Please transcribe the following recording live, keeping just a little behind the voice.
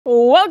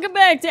Welcome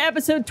back to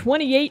episode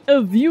 28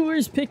 of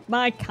Viewers Pick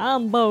My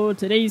Combo.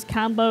 Today's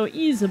combo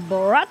is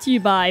brought to you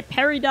by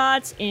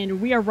Paradots, and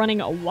we are running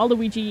a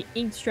Waluigi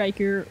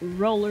Inkstriker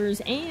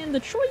rollers and the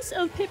choice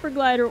of Paper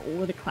Glider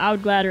or the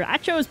Cloud Glider. I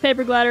chose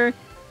Paper Glider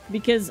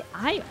because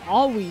I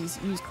always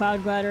use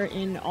Cloud Glider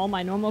in all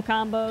my normal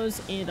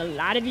combos, and a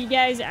lot of you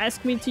guys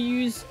ask me to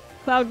use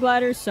Cloud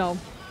Glider, so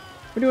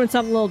we're doing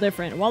something a little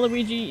different.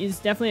 Waluigi is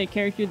definitely a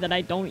character that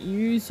I don't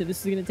use, so this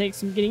is going to take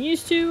some getting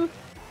used to.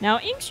 Now,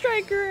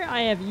 Inkstriker,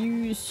 I have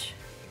used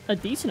a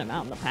decent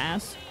amount in the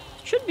past.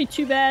 Shouldn't be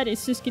too bad,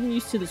 it's just getting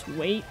used to this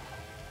weight.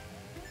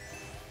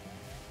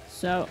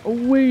 So,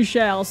 we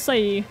shall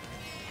see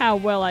how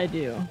well I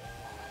do.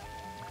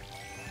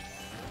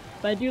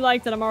 But I do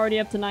like that I'm already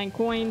up to 9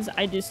 coins.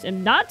 I just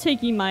am not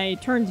taking my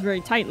turns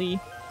very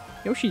tightly.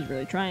 Yoshi's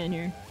really trying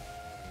here.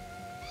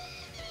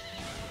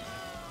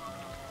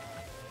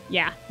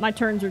 Yeah, my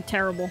turns are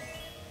terrible.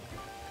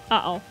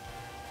 Uh-oh.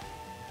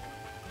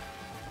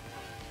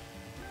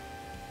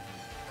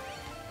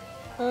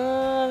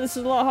 This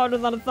is a lot harder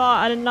than I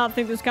thought. I did not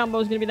think this combo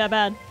was going to be that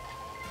bad.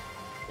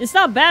 It's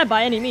not bad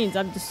by any means.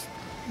 I'm just...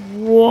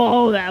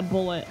 Whoa, that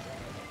bullet.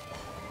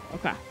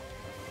 Okay.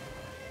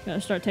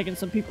 Gotta start taking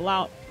some people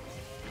out.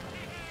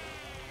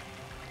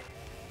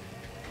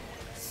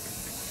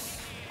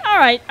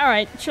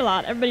 Alright. Chill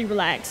out. Everybody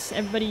relax.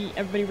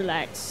 Everybody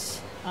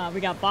relax. We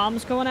got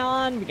bombs going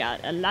on. We got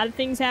a lot of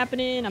things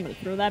happening. I'm gonna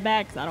throw that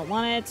back because I don't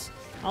want it.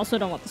 I also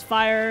don't want this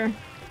fire.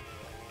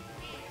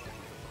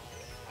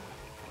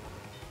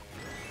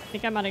 I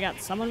think I might have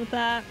got someone with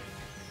that.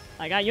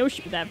 I got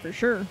Yoshi with that for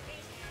sure.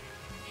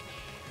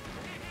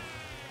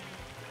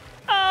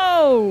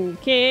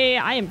 Okay,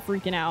 I am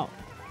freaking out.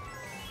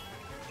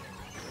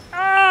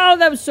 Oh,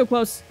 that was so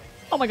close.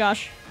 Oh my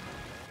gosh.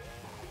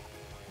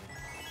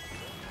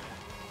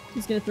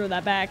 He's gonna throw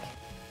that back.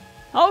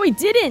 Oh, he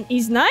didn't.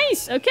 He's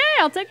nice. Okay,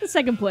 I'll take the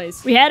second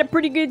place. We had a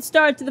pretty good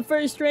start to the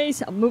first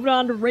race. I'm moving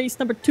on to race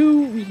number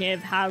 2. We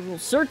have Hyrule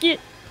Circuit.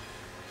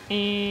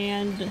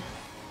 And...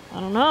 I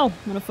don't know. I'm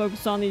gonna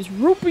focus on these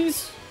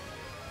rupees.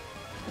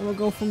 And we'll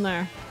go from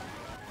there.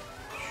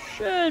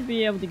 Should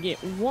be able to get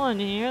one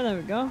here. There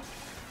we go.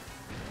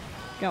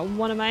 Got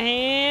one in my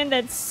hand.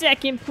 That's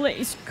second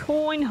place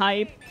coin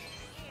hype.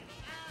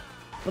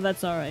 Well,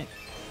 that's alright.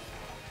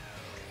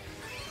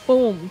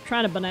 Boom.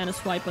 Trying to banana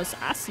swipe us.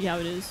 I see how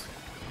it is.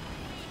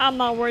 I'm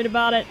not worried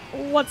about it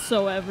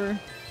whatsoever.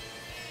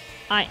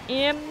 I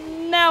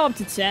am now up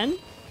to 10.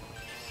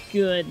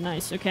 Good.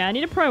 Nice. Okay, I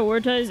need to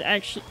prioritize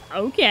actually.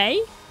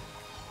 Okay.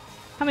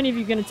 How many of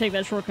you are going to take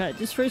that shortcut?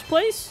 Just first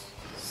place?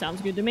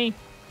 Sounds good to me.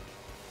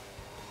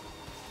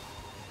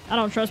 I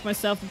don't trust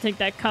myself to take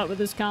that cut with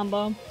this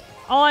combo.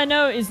 All I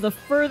know is the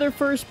further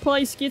first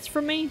place gets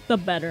from me, the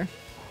better.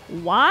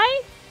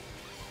 Why?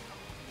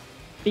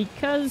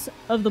 Because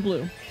of the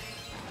blue.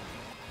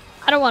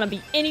 I don't want to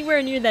be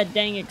anywhere near that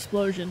dang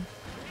explosion.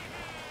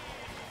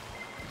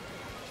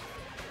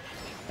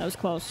 That was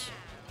close.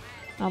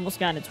 I almost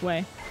got in its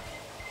way.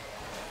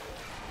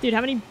 Dude, how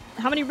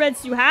many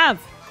reds do you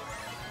have?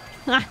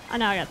 Ah,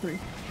 now I got 3.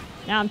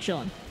 Now I'm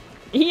chilling.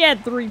 He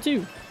had 3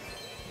 too.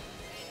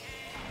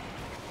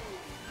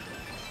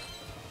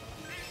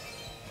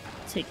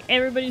 Take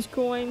everybody's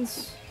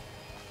coins.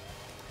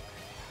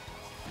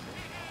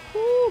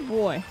 Oh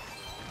boy.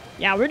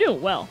 Yeah, we're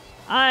doing well.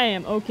 I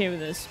am okay with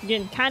this. I'm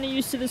getting kind of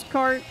used to this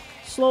cart.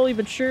 Slowly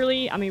but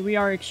surely. I mean, we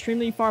are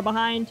extremely far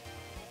behind.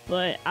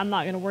 But I'm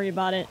not going to worry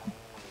about it.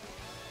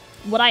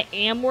 What I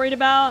am worried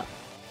about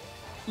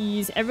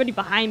is everybody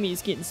behind me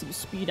is getting some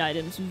speed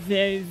items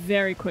very,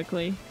 very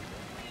quickly.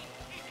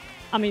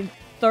 I mean,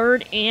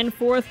 3rd and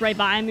 4th right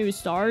behind me with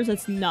stars.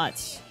 That's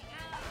nuts.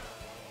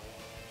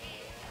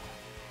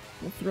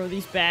 We'll throw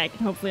these back,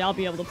 and hopefully I'll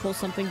be able to pull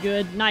something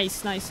good.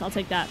 Nice, nice. I'll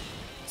take that.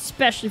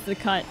 Especially for the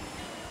cut.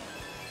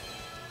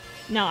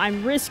 Now,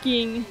 I'm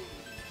risking...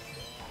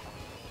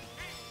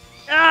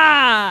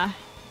 Ah!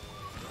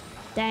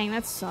 Dang,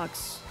 that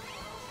sucks.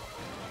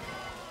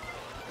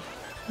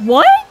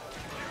 What?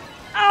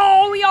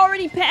 Oh, we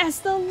already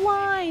passed the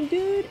line,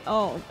 dude.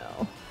 Oh,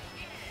 no.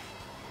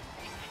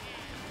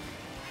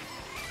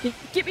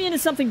 Get me into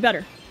something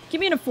better.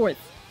 Get me into 4th.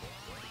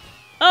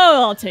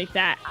 Oh, I'll take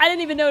that. I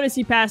didn't even notice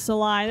he passed the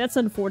line. That's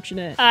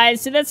unfortunate.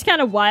 Alright, so that's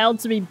kind of wild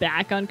to be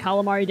back on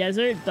Calamari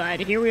Desert, but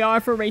here we are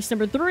for race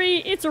number 3.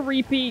 It's a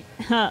repeat.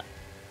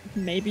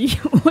 Maybe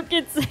we'll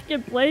get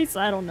 2nd place.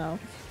 I don't know.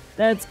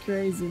 That's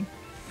crazy.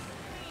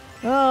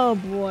 Oh,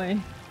 boy.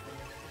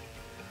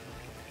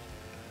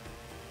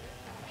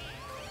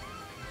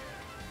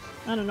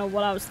 I don't know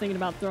what I was thinking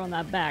about throwing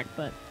that back,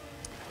 but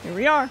here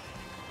we are.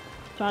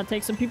 Trying to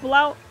take some people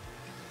out.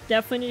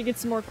 Definitely need to get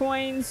some more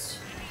coins.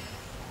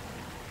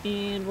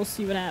 And we'll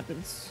see what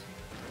happens.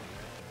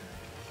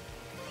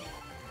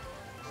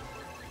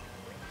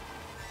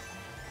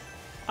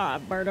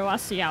 Alright, Birdo, I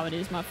see how it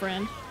is, my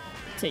friend.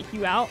 Take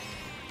you out.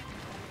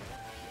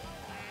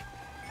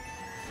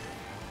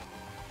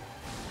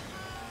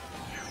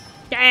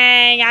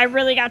 Dang, I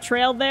really got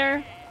trailed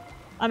there.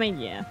 I mean,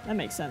 yeah, that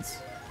makes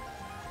sense.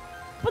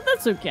 But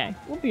that's okay.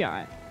 We'll be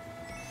alright.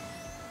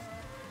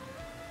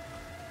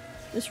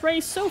 This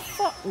race so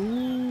far.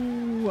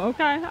 Ooh,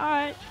 okay,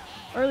 alright.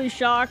 Early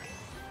shock.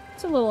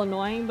 It's a little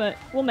annoying, but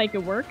we'll make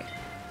it work.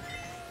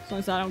 As long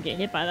as I don't get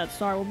hit by that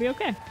star, we'll be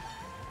okay.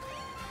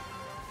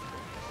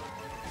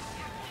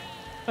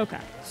 Okay,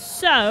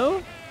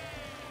 so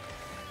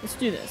let's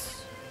do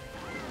this.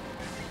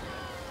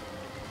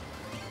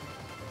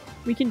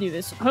 We can do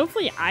this.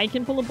 Hopefully I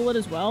can pull a bullet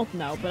as well.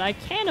 No, but I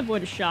can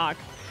avoid a shock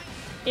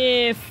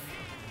if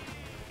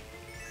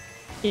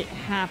it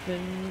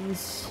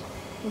happens.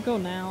 We'll go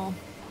now.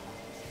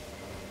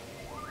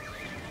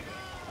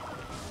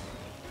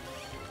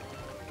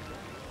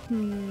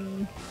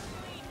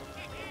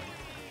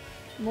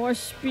 More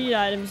speed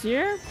items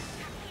here.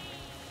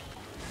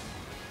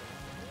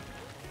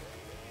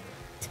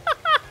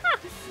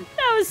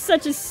 That was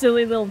such a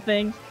silly little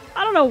thing.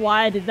 I don't know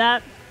why I did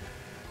that.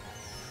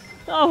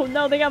 Oh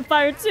no, they got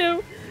fired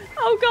too.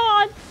 Oh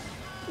god.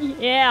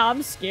 Yeah,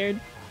 I'm scared.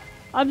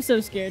 I'm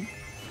so scared.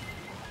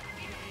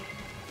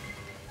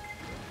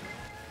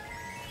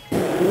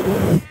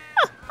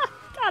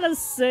 Got a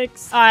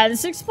 6. Alright, the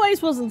 6th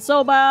place wasn't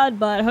so bad,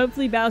 but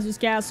hopefully Bowser's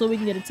Castle we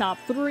can get a top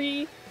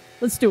 3.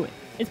 Let's do it.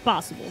 It's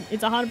possible.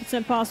 It's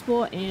 100%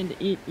 possible, and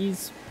it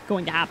is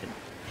going to happen.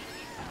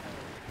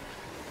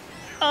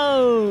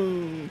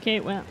 Okay,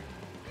 well,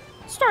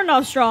 starting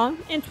off strong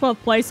in 12th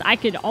place. I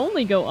could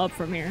only go up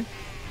from here.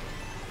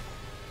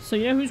 So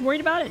you know who's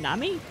worried about it? Not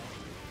me.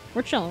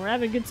 We're chilling. We're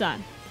having a good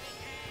time.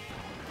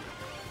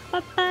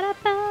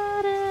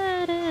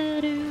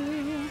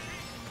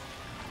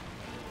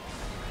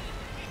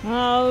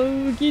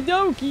 Okie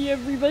dokie,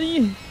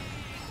 everybody.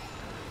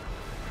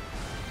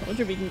 Told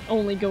you we can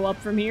only go up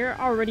from here.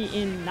 Already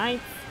in 9th.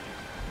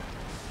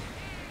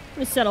 I'm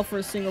gonna settle for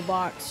a single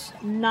box.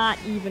 Not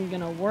even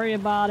gonna worry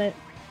about it.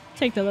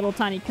 Take the little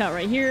tiny cut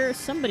right here.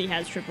 Somebody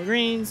has triple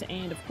greens,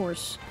 and of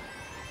course,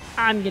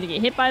 I'm gonna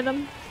get hit by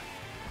them.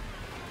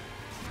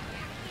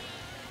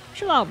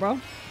 Chill out, bro.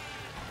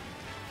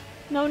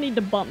 No need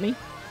to bump me.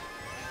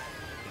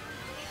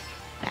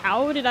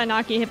 How did I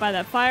not get hit by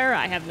that fire?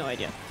 I have no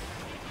idea.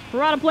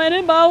 Piranha Plant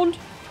inbound!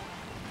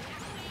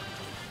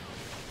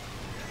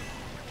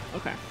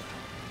 Okay.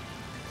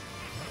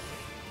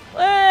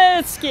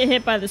 Let's get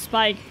hit by the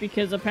spike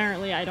because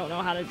apparently I don't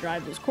know how to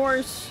drive this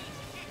course.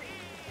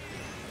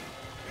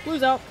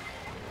 Blue's out.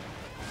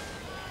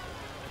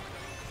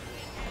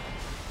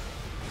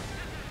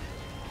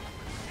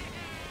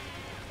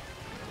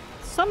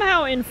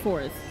 Somehow in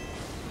 4th.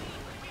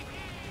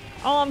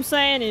 All I'm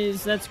saying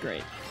is that's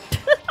great.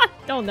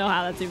 Don't know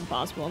how that's even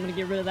possible. I'm gonna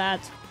get rid of that.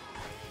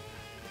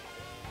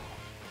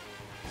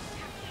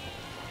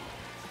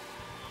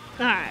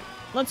 Alright,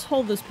 let's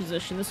hold this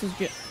position. This is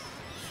good.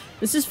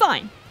 This is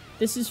fine.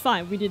 This is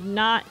fine. We did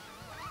not...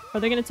 Are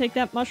they gonna take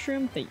that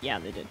mushroom? Yeah,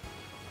 they did.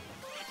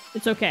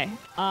 It's okay.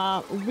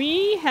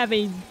 We have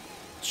a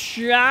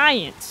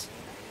giant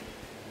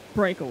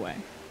breakaway.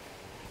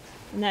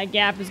 And that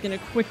gap is gonna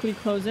quickly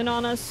close in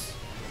on us.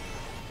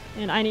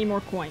 And I need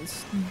more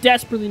coins.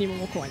 Desperately need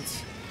more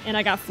coins. And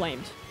I got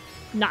flamed.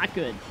 Not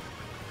good.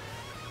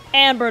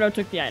 And Birdo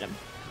took the item.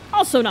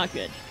 Also not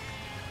good.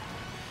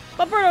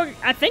 But Birdo,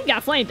 I think,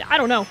 got flamed. I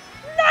don't know.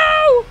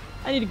 No!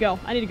 I need to go.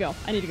 I need to go.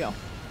 I need to go.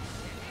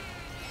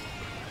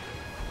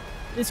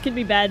 This could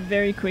be bad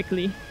very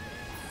quickly.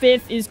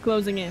 5th is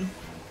closing in.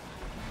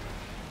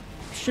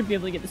 Should be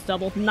able to get this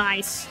double.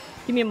 Nice.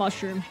 Give me a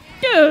mushroom.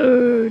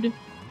 Dude!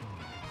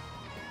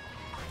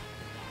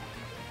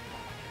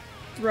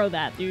 Throw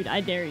that, dude.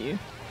 I dare you.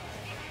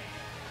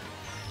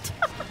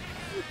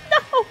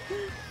 No!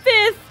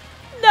 5th!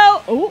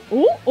 No! Ooh,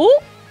 ooh, ooh!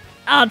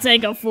 I'll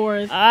take a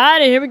 4th.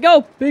 Alright, here we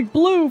go. Big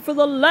Blue for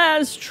the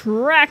last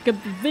track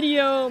of the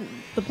video.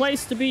 The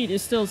place to beat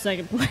is still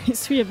 2nd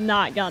place. We have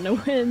not gotten a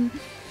win.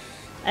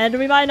 And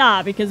we might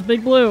not, because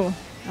Big Blue,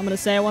 I'm gonna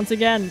say it once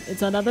again,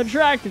 it's another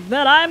track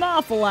that I'm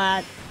awful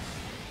at.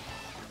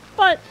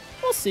 But,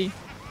 we'll see.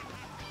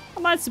 I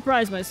might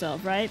surprise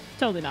myself, right?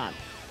 Totally not.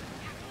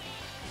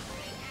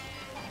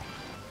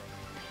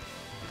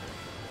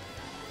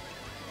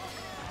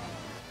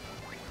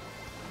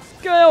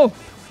 Go!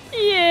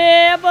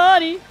 Yeah,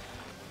 buddy!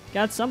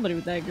 Got somebody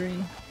with that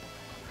green.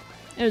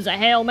 It was a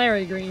Hail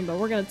Mary green, but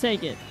we're gonna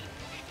take it.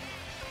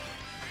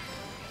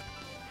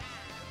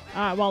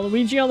 Alright,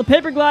 Waluigi on the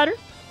paper glider.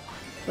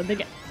 But they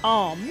get...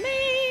 Oh, man!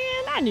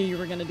 I knew you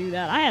were gonna do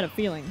that. I had a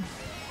feeling.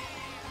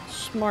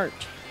 Smart.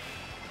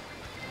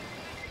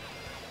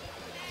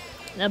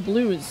 That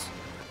blue is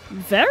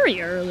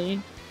very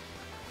early.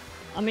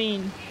 I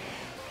mean,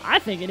 I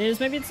think it is.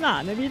 Maybe it's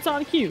not. Maybe it's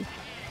on cue.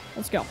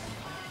 Let's go.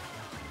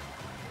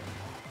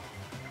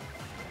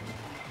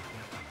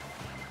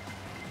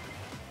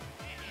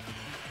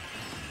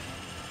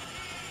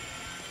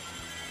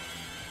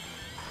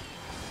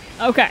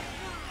 Okay,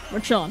 we're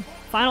chilling.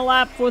 Final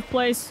lap, 4th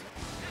place.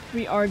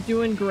 We are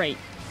doing great.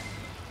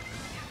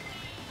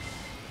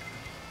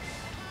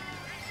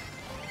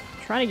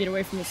 Trying to get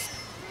away from this.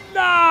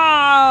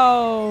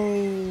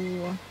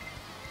 No!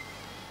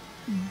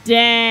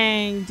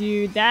 Dang,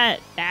 dude,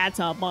 that's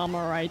a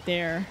bummer right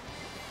there.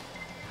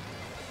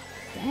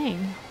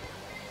 Dang.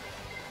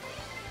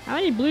 How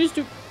many blues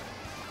do...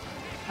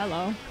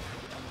 Hello.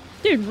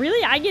 Dude,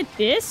 really? I get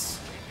this?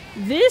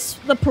 This?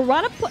 The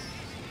piranha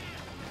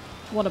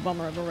What a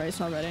bummer of a race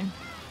already.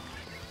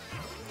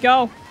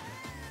 Go.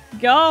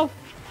 Go.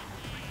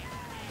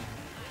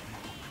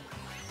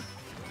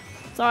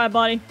 Sorry,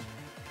 buddy.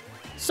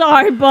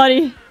 Sorry,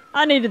 buddy.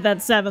 I needed that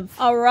 7th.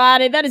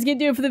 Alrighty, that is gonna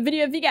do it for the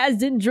video. If you guys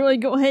did enjoy,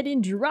 go ahead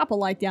and drop a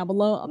like down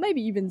below, or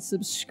maybe even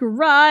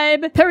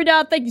subscribe.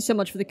 Peridot, thank you so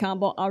much for the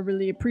combo. I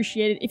really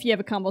appreciate it. If you have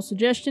a combo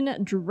suggestion,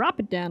 drop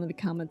it down in the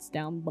comments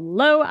down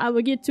below. I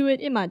will get to it.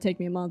 It might take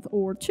me a month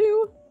or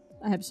 2.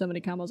 I have so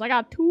many combos. I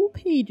got 2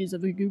 pages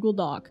of a Google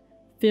Doc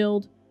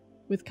filled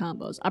with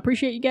combos. I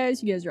appreciate you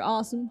guys. You guys are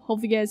awesome.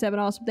 Hope you guys have an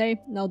awesome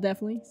day, and I'll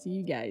definitely see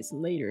you guys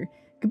later.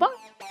 Goodbye.